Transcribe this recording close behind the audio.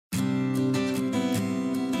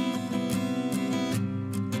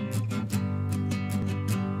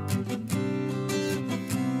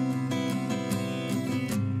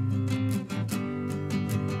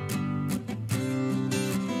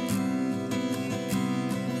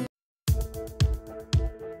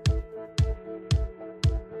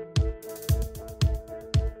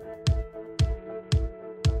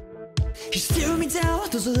You stare me down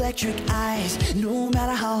with those electric eyes. No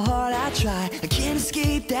matter how hard I try, I can't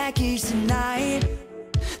escape that gaze tonight.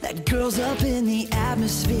 That girl's up in the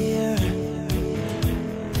atmosphere.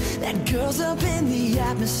 That girl's up in the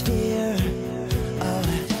atmosphere. I'm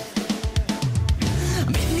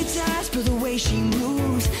hypnotized by the way she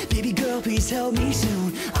moves. Baby girl, please help me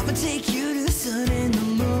soon. I'ma take you to the sun and the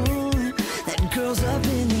moon. That girl's up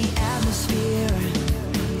in the atmosphere.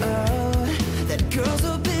 Oh, that girl's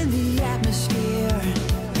up in the atmosphere.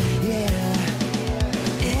 Yeah.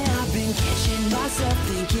 And I've been catching myself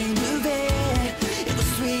thinking of it. It was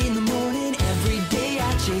 3 in the morning, every day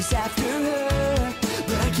I chase after her.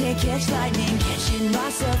 But I can't catch lightning, catching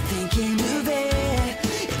myself thinking of it.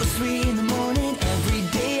 It was 3 in the morning, every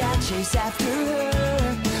day I chase after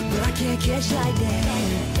her. But I can't catch lightning.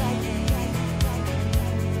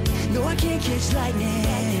 No, I can't catch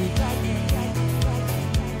lightning.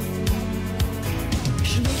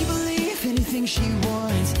 She'll make you believe anything she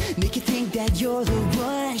wants, make you think that you're the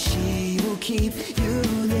one. She will keep you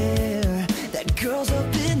there. That girl's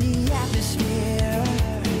up in the atmosphere.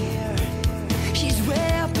 She's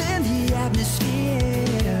way up in the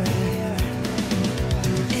atmosphere.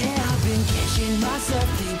 And I've been catching myself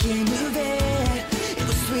thinking of it. It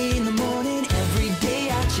was 3 in the morning, every day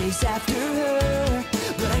I chase after her.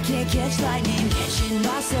 But I can't catch lightning, catching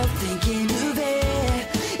myself thinking of it.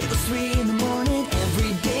 It was 3 in the morning,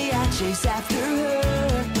 every day I chase after her.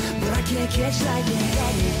 But I can't catch lightning.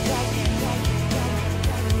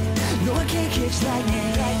 No, I can't catch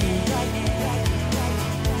lightning.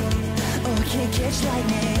 Oh, I can't catch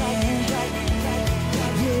lightning.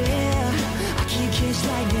 Yeah, I can't catch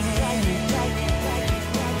lightning.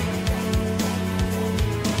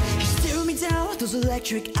 You stare me down with those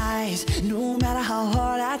electric eyes. No matter how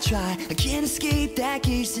hard I try, I can't escape that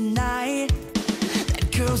gaze tonight.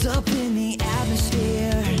 That girl's up in the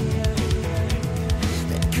atmosphere.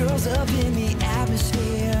 That girl's up in the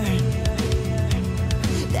atmosphere.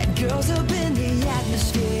 That girl's up in the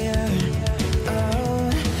atmosphere. Oh,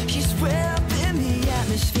 she's way up in the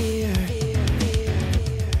atmosphere.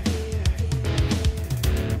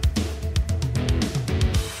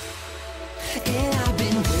 And I've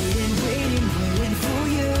been waiting for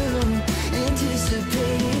you,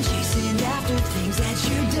 anticipating, chasing after things that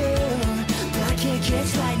you do. But I can't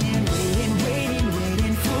catch lightning,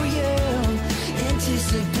 waiting for you,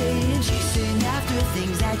 anticipating, chasing after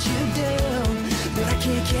things that you do. But I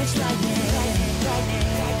can't catch lightning.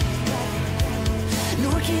 No,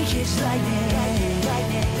 I can't catch lightning.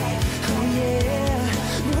 Oh yeah,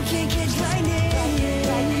 no, I can't catch lightning.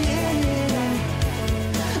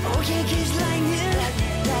 Oh, I can't catch lightning.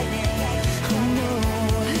 Oh no,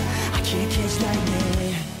 I can't catch lightning.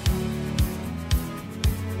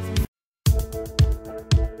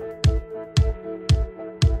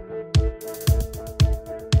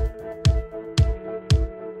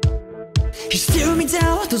 You stare me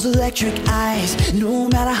down with those electric eyes. No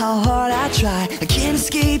matter how hard I try, I can't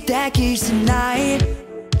escape that gaze tonight.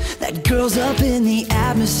 That girl's up in the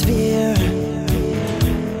atmosphere.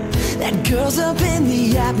 That girl's up in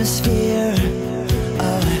the atmosphere.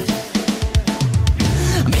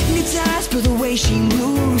 I'm hypnotized by the way she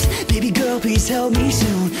moves. Baby girl, please help me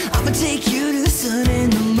soon. I'ma take you to the sun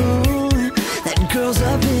and the moon. That girl's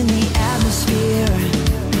up in the atmosphere.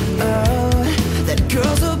 Oh, that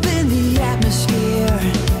girl's up in the atmosphere.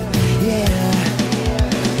 Yeah.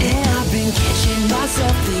 And I've been catching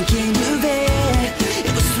myself thinking of it.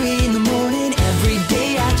 It was 3 in the morning, every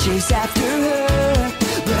day I chase after her.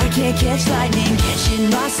 But I can't catch lightning, catching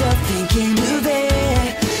myself thinking of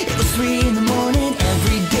it. It was 3 in the morning,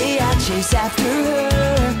 every day I chase after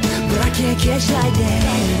her. But I can't catch lightning.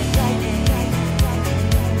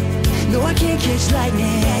 No, I can't catch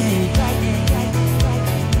lightning.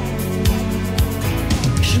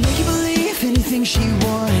 She'll make you believe anything she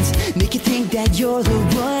wants, make you think that you're the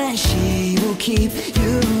one. She will keep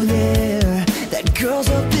you there. That girl's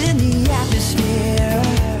up in the atmosphere.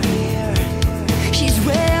 She's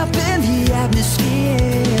way up in the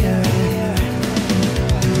atmosphere.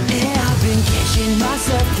 And I've been catching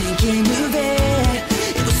myself thinking of it.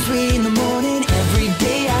 It was 3 in the morning, every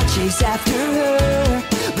day I chase after her.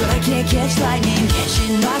 But I can't catch lightning,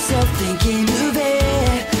 catching myself thinking of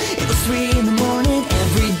it. It was 3 in the morning,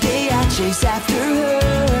 every day I chase after her.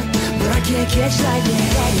 But I can't catch lightning.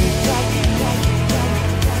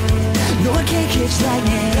 No, I can't catch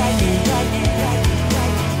lightning.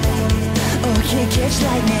 Oh, I can't catch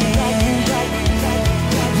lightning.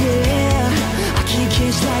 Yeah, I can't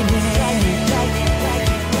catch lightning.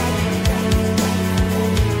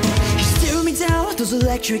 You stare me down with those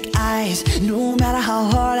electric eyes. No matter how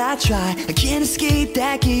hard I try, I can't escape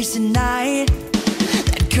that gaze tonight.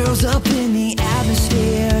 That girl's up in the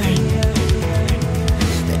atmosphere.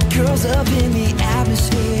 That girl's up in the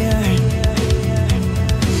atmosphere.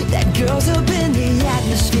 That girl's up in the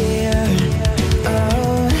atmosphere.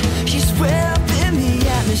 Oh, she's way up in the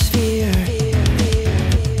atmosphere.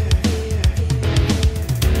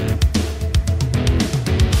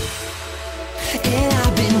 And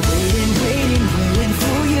I've been waiting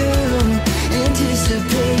for you,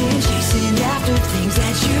 anticipating, chasing after things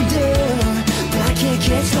that you do. But I can't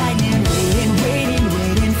catch lightning,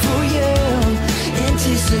 waiting for you,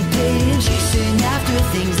 anticipating, chasing after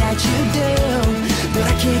things that you do. But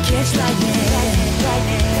I can't catch lightning.